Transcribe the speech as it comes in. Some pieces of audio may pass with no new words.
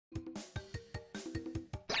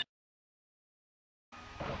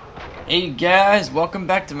Hey guys, welcome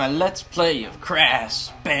back to my Let's Play of Crash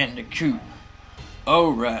Bandicoot.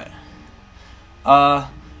 Alright.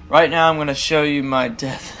 Right now I'm gonna show you my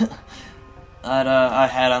death that I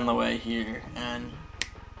had on the way here, and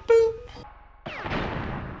boop.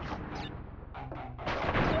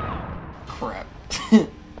 Crap.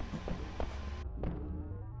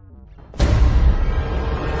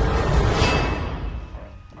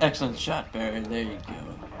 Excellent shot, Barry. There you go.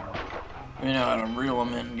 We know how to reel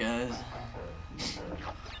them in, guys.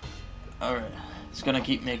 Alright, just gonna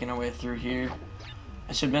keep making our way through here.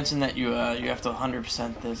 I should mention that you have to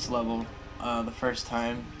 100% this level the first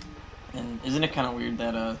time. And isn't it kind of weird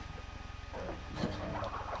that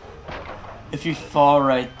if you fall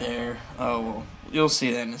right there, oh well, you'll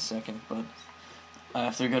see that in a second, but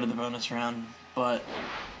after we go to the bonus round. But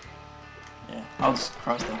yeah, I'll just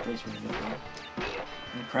cross that bridge when we get there.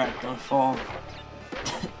 And crap, don't fall.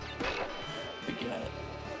 We got it.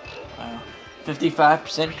 Wow.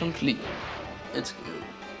 55% complete. It's good.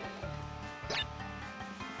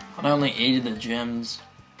 I only 8 of the gems.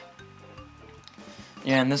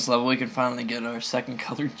 Yeah, in this level we can finally get our second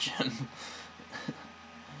colored gem.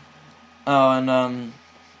 Oh, and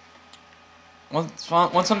once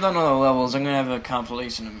I'm done with the levels, I'm gonna have a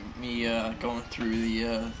compilation of me going through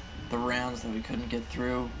the rounds that we couldn't get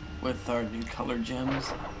through with our new colored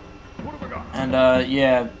gems. And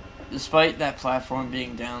yeah, despite that platform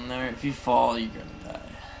being down there, if you fall, you're gonna die.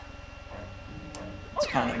 It's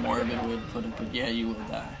kind of morbid way to put it, but yeah, you will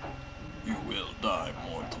die. You will die,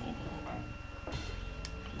 mortal.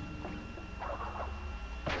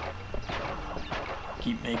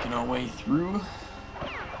 Keep making our way through.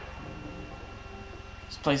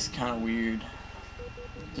 This place is kind of weird.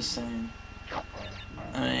 Just saying.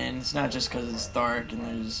 I mean, it's not just because it's dark and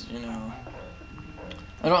there's, you know,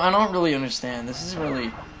 I don't really understand. This isn't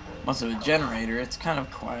really much of a generator. It's kind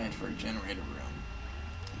of quiet for a generator room.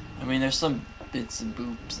 I mean, there's some bits and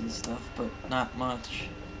boops and stuff, but not much.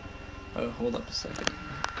 Oh, hold up a second.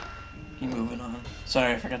 Keep moving on.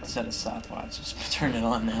 Sorry, I forgot to set a stopwatch. Just turn it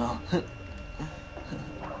on now.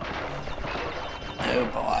 Oh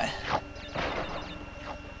boy.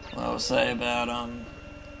 What I was say about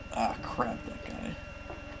ah crap, that guy.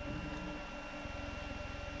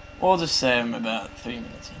 We'll just say I'm about 3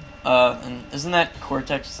 minutes in. And isn't that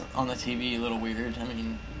Cortex on the TV a little weird? I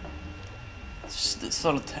mean, it's just a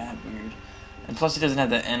little tad weird. And plus he doesn't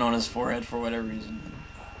have the N on his forehead for whatever reason.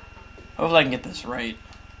 Hopefully I can get this right.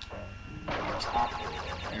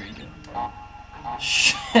 There you go.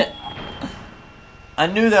 Shit! I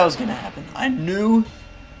knew that was gonna happen. I knew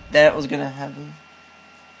that was gonna happen.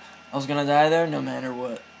 I was gonna die there no matter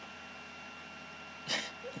what.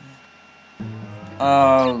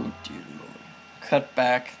 Oh, dear Lord. Cut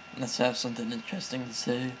back. Let's have something interesting to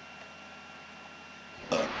say.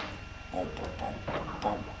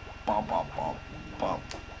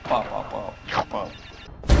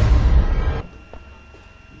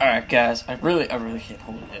 Alright, guys. I really can't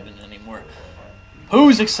hold it in anymore.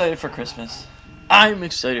 Who's excited for Christmas? I'm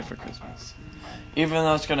excited for Christmas. Even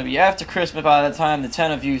though it's gonna be after Christmas by the time the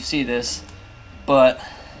 10 of you see this. But,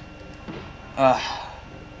 I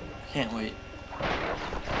can't wait.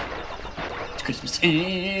 It's Christmas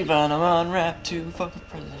Eve and I'm unwrapped 2 fucking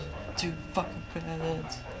presents. 2 fucking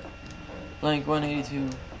presents. Blank 182.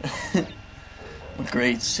 A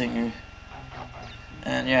great singer.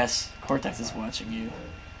 And yes, Cortex is watching you.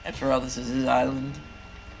 After all, this is his island.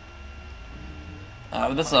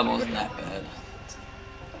 But this level isn't that bad.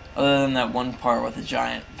 Other than that one part with a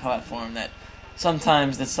giant platform that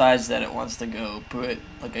sometimes decides that it wants to go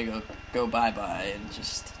go bye-bye and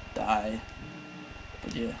just die.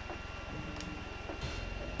 But yeah.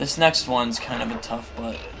 This next one's kind of a tough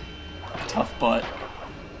butt.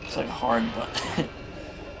 It's like a hard butt.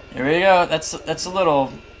 Here we go. That's a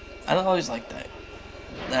little, I don't always like that.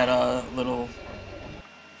 That little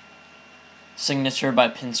signature by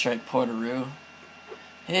Pinstripe Porteroo.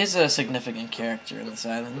 He's a significant character in this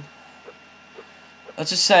island. Let's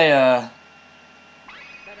just say,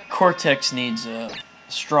 Cortex needs a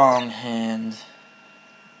strong hand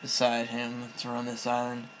beside him to run this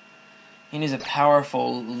island. He needs a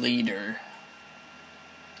powerful leader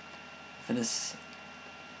for this,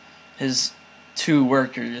 his 2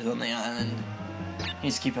 workers on the island. He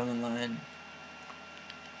needs to keep them in line.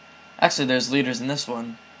 Actually, there's leaders in this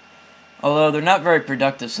one. Although they're not very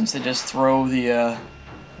productive since they just throw the,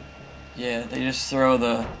 yeah, they just throw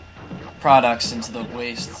the products into the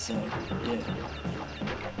waste, so, yeah.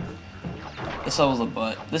 This level's a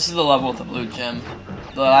butt. This is the level with the blue gem.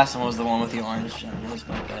 The last one was the one with the orange gem. That was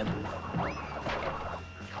my bad.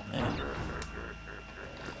 Yeah.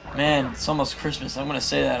 Man, it's almost Christmas. I'm gonna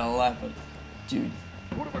say that a lot, but dude,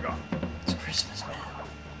 it's Christmas, man.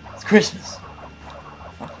 It's Christmas.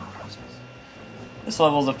 Fucking Christmas. This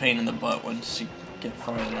level's a pain in the butt once you get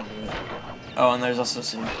farther into it. Oh, and there's also a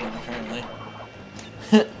save point, apparently.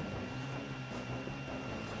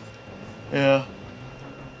 Yeah.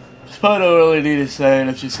 Probably don't really need to say it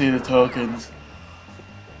if you see the tokens.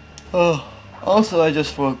 Oh, also I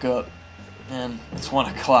just woke up. And it's 1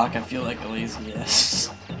 o'clock, I feel like a lazy ass.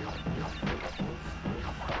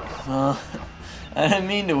 I didn't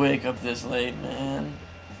mean to wake up this late, man.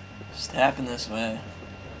 Just happened this way.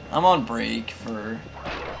 I'm on break for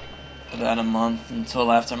about a month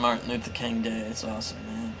until after Martin Luther King Day. It's awesome,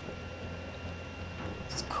 man.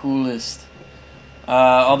 It's the coolest.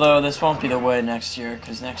 Although this won't be the way next year,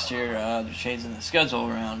 because next year they're changing the schedule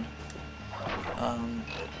around.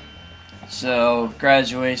 So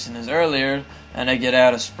graduation is earlier, and I get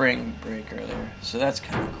out of spring break earlier. So that's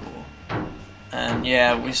kind of cool. And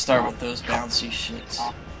yeah, we start with those bouncy shits.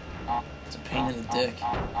 It's a pain in the dick.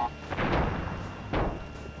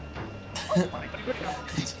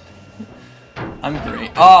 I'm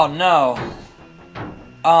great. Oh no!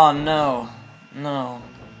 Oh no! No!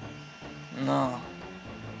 No!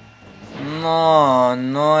 No!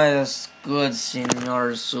 No es good,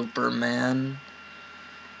 Senor Superman.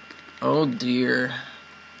 Oh dear.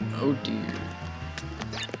 Oh dear.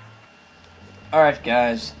 Alright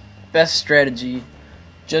guys, best strategy.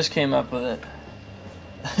 Just came up with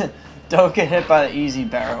it. Don't get hit by the easy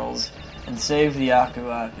barrels and save the Aku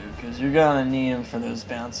Aku, because you're gonna need them for those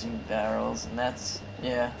bouncing barrels, and that's,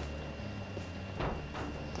 yeah.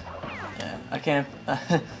 Yeah, I can't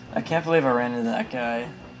believe I ran into that guy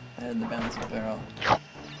that had the bouncing barrel.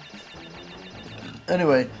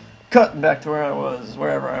 Anyway, cut back to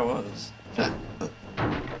wherever I was.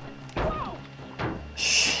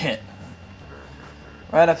 Shit.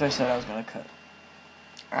 Right after I said I was gonna cut.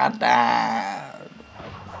 I died.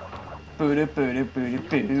 Boo doo boo doo boo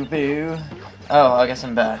doo boo boo. Oh, I guess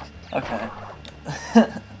I'm back. Okay.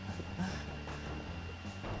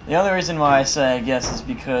 The only reason why I say I guess is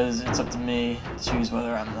because it's up to me to choose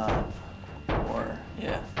whether I'm not. Or,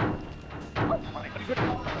 yeah.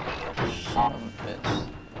 Son of a bitch.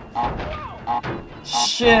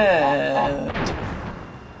 Shit!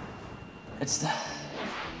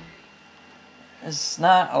 It's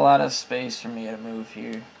not a lot of space for me to move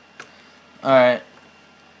here. Alright.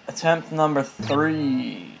 Attempt number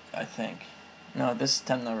 3, I think. No, this is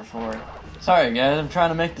attempt number 4. Sorry guys, I'm trying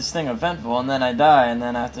to make this thing eventful and then I die and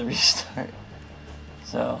then I have to restart.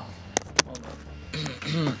 So, hold up.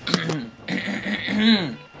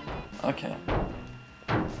 Okay.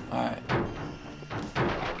 Alright.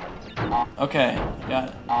 Okay, got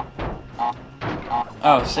it.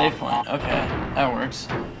 Oh, save point. Okay, that works.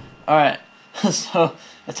 Alright, so,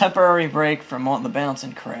 a temporary break from all the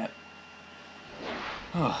bouncing crap.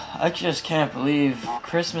 Oh, I just can't believe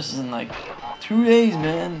Christmas is in like 2 days,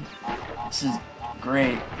 man. This is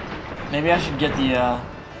great. Maybe I should get the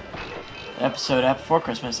episode out before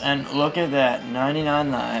Christmas. And look at that,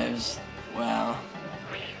 99 lives. Wow.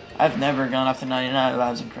 I've never gone up to 99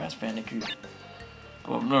 lives in Crash Bandicoot.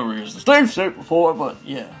 Well, I've never used the save state before, but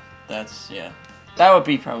yeah, yeah. That would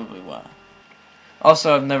be probably why.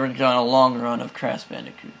 Also, I've never done a long run of Crash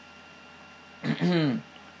Bandicoot.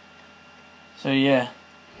 So yeah.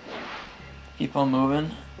 Keep on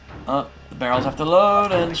moving. Oh, the barrels have to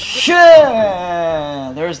load, and shit!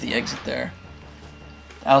 There's the exit there.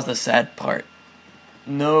 That was the sad part.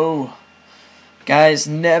 No. Guys,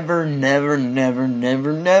 never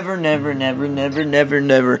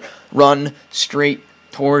run straight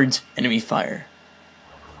towards enemy fire.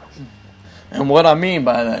 And what I mean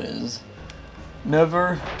by that is,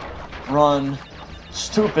 never run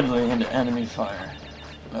stupidly into enemy fire.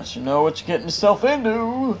 Unless you know what you're getting yourself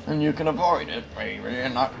into, and you can avoid it, baby,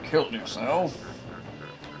 and not kill yourself.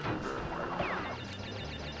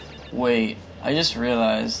 Wait, I just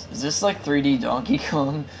realized, is this like 3D Donkey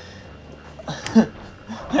Kong?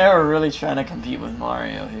 They were really trying to compete with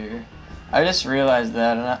Mario here. I just realized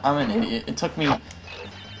that, and I'm an idiot. It took me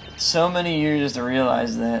so many years to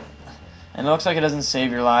realize that. And it looks like it doesn't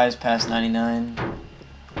save your lives past 99.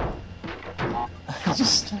 I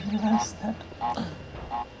just realized that.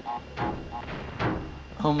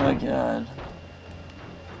 Oh my god.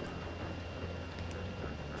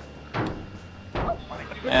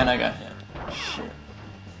 And I got hit. Shit.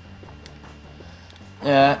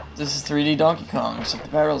 Yeah, this is 3D Donkey Kong, except the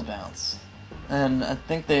barrels bounce. And I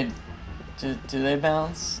think they... Do they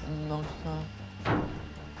bounce in Donkey Kong?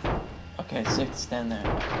 Okay, it's safe to stand there.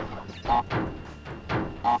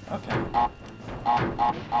 Okay.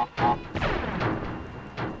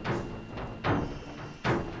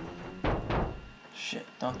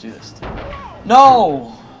 Don't do this to me.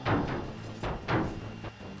 No!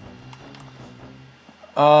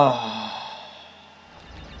 I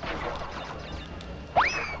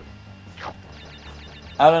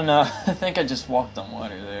don't know. I think I just walked on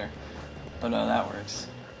water there. But that works.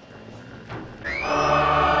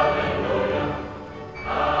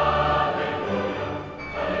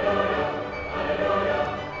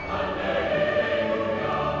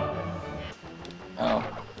 Oh.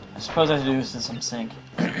 I suppose I have to do this in some sync.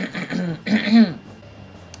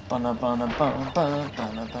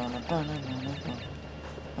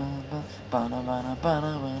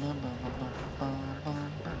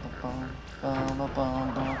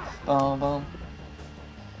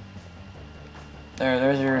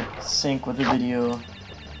 There's your sync with the video,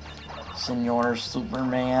 Senor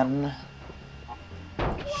Superman.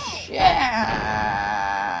 Shit!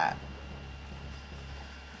 I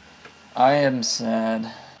am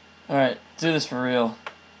sad. Alright, do this for real.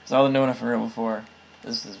 Cause I wasn't doing it for real before.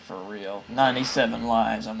 This is for real. 97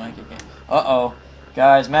 lives on my game. Uh-oh.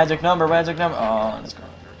 Guys, magic number, magic number. Oh, it's going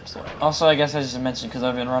slow. Also, I guess I just mentioned, because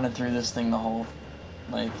I've been running through this thing the whole,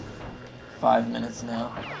 like, 5 minutes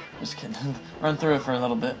now. Just kidding. Run through it for a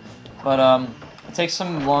little bit. But, it takes a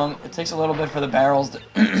little bit for the barrels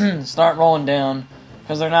to start rolling down,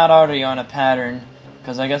 because they're not already on a pattern,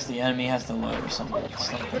 because I guess the enemy has to load or something like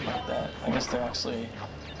that. I guess they're actually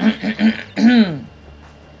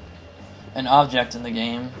an object in the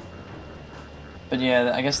game. But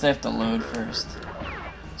yeah, I guess they have to load first.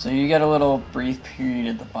 So you get a little brief period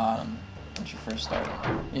at the bottom when you first start.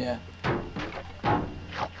 Yeah.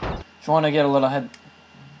 If you want to get a little head...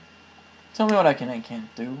 Tell me what I can and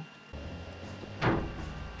can't do.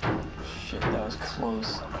 Shit, that was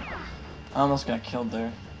close. I almost got killed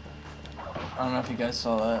there. I don't know if you guys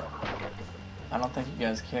saw that. I don't think you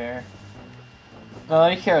guys care. No,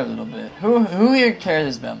 you care a little bit. Who here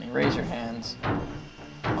cares about me? Raise your hands.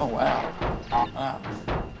 Oh, wow. Wow.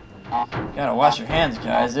 Gotta wash your hands,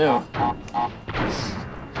 guys. Ew.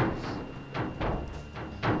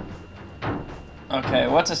 Okay,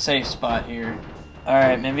 what's a safe spot here?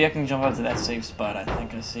 Alright, maybe I can jump up to that safe spot I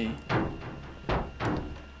think I see.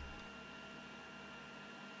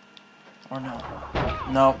 Or no.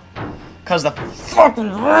 Nope. Cause the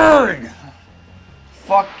fucking lag!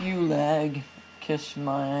 Fuck you, lag. Kiss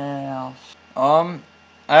my ass. I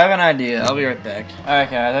have an idea. I'll be right back. Alright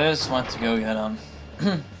guys, I just went to go get,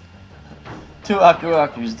 2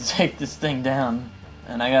 Aku-Akus to take this thing down.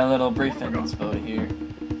 And I got a little brief inspo here.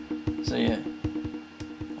 So yeah.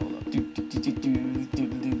 Hold up.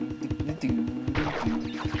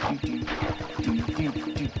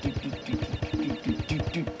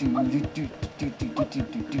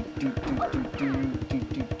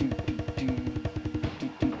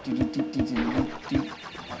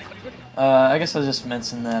 I guess I'll just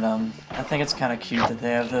mention that, I think it's kind of cute that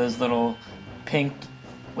they have those little pink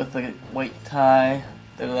with the white tie.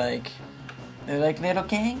 They're like little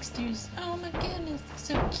gangsters. Oh my goodness,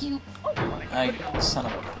 they're so cute. Son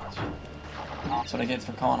of a bitch. That's what I get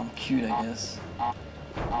for calling them cute, I guess.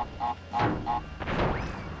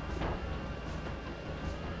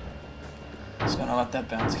 Just gonna let that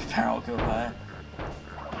bouncy barrel go by.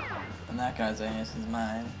 And that guy's ass is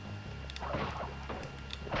mine.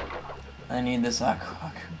 I need this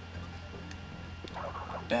Aku-Aku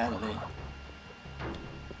badly.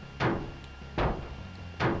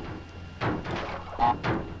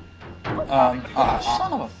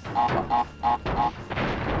 Son of a fuck.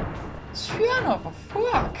 Son of a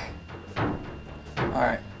fuck.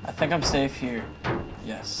 Alright, I think I'm safe here.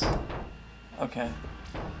 Yes. Okay.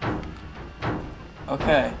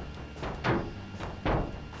 Okay.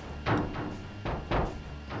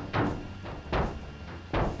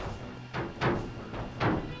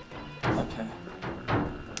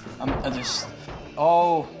 I just...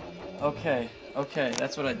 Oh! Okay. Okay,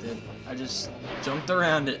 that's what I did. I just jumped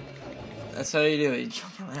around it. That's how you do it. You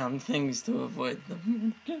jump around things to avoid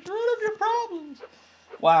them. Get rid of your problems!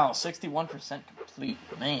 Wow, 61% complete.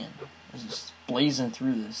 Man, I was just blazing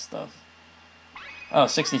through this stuff. Oh,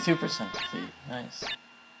 62% complete. Nice.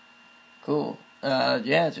 Cool.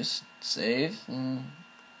 Yeah, just save.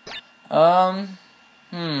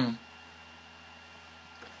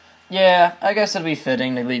 Yeah, I guess it'd be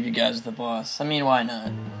fitting to leave you guys with the boss. I mean, why not?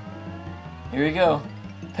 Here we go.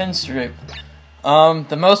 Pinstrip.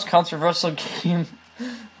 The most controversial game.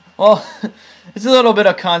 Well, it's a little bit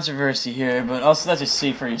of controversy here, but also let's just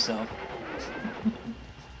see for yourself.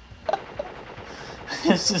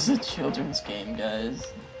 This is a children's game, guys.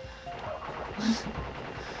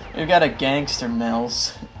 We've got a gangster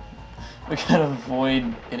mouse. We gotta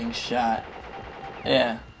avoid getting shot.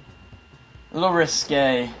 Yeah. A little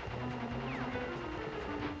risque.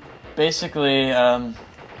 Basically, yeah.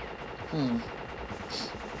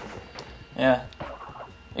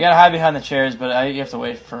 You gotta hide behind the chairs, but you have to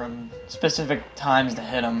wait for specific times to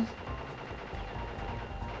hit them.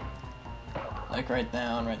 Like right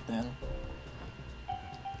now, right then.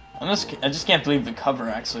 I just can't believe the cover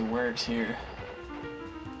actually works here.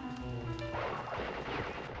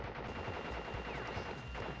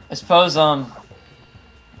 I suppose,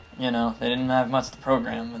 you know, they didn't have much to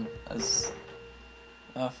program as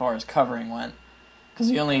far as covering went. Because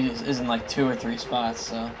he only is in like 2 or 3 spots,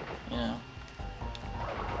 so, you know.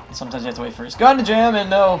 Sometimes you have to wait for his gun to jam and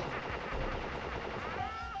no.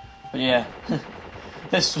 But yeah.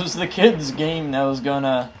 This was the kids' game that was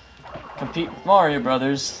gonna compete with Mario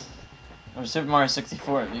Brothers. Or Super Mario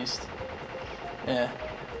 64 at least. Yeah.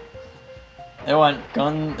 They went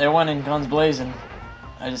in guns blazing.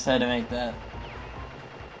 I just had to make that.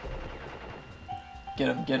 Get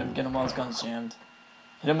him while his gun's jammed.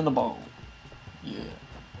 Hit him in the ball. Yeah.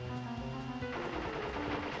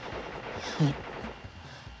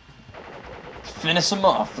 Finish him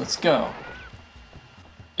off, let's go.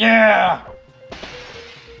 Yeah!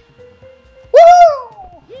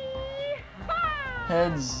 Woo!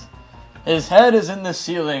 His head is in the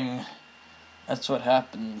ceiling. That's what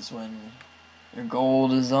happens when your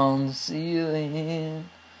gold is on the ceiling.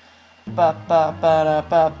 Ba ba ba da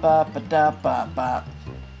ba ba ba da ba ba.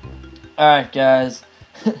 Alright guys.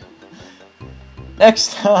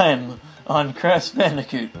 Next time on Crash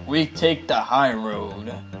Bandicoot, we take the high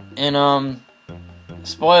road. And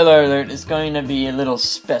spoiler alert, it's going to be a little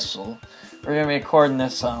special. We're gonna be recording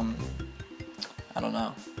this I don't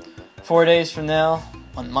know, 4 days from now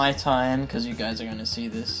on my time, because you guys are gonna see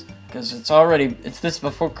this, because it's this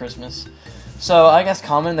before Christmas. So I guess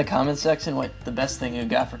comment in the comment section what the best thing you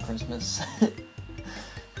got for Christmas.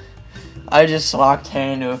 I just locked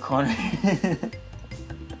Hay into a corner.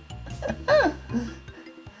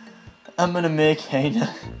 I'm gonna make Hay.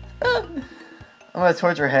 I'm gonna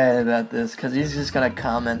torture Hay about this because he's just gonna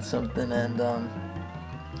comment something and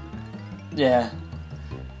yeah.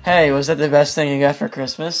 Hey, was that the best thing you got for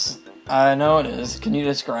Christmas? I know it is. Can you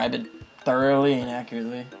describe it thoroughly and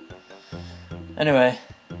accurately? Anyway,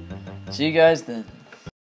 see you guys then.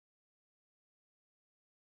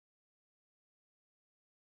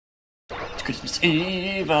 It's Christmas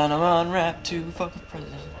Eve and I'm unwrapped 2 fucking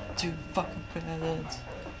presents. 2 fucking presents.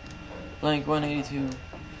 Blank 182.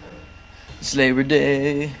 It's Labor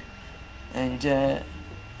Day. And your dad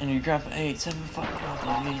and your grandpa ate 7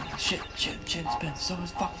 fucking me. Shit, it's been so much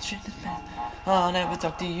fucking shit, it's been. I'll never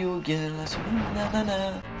talk to you again unless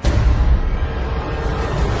you.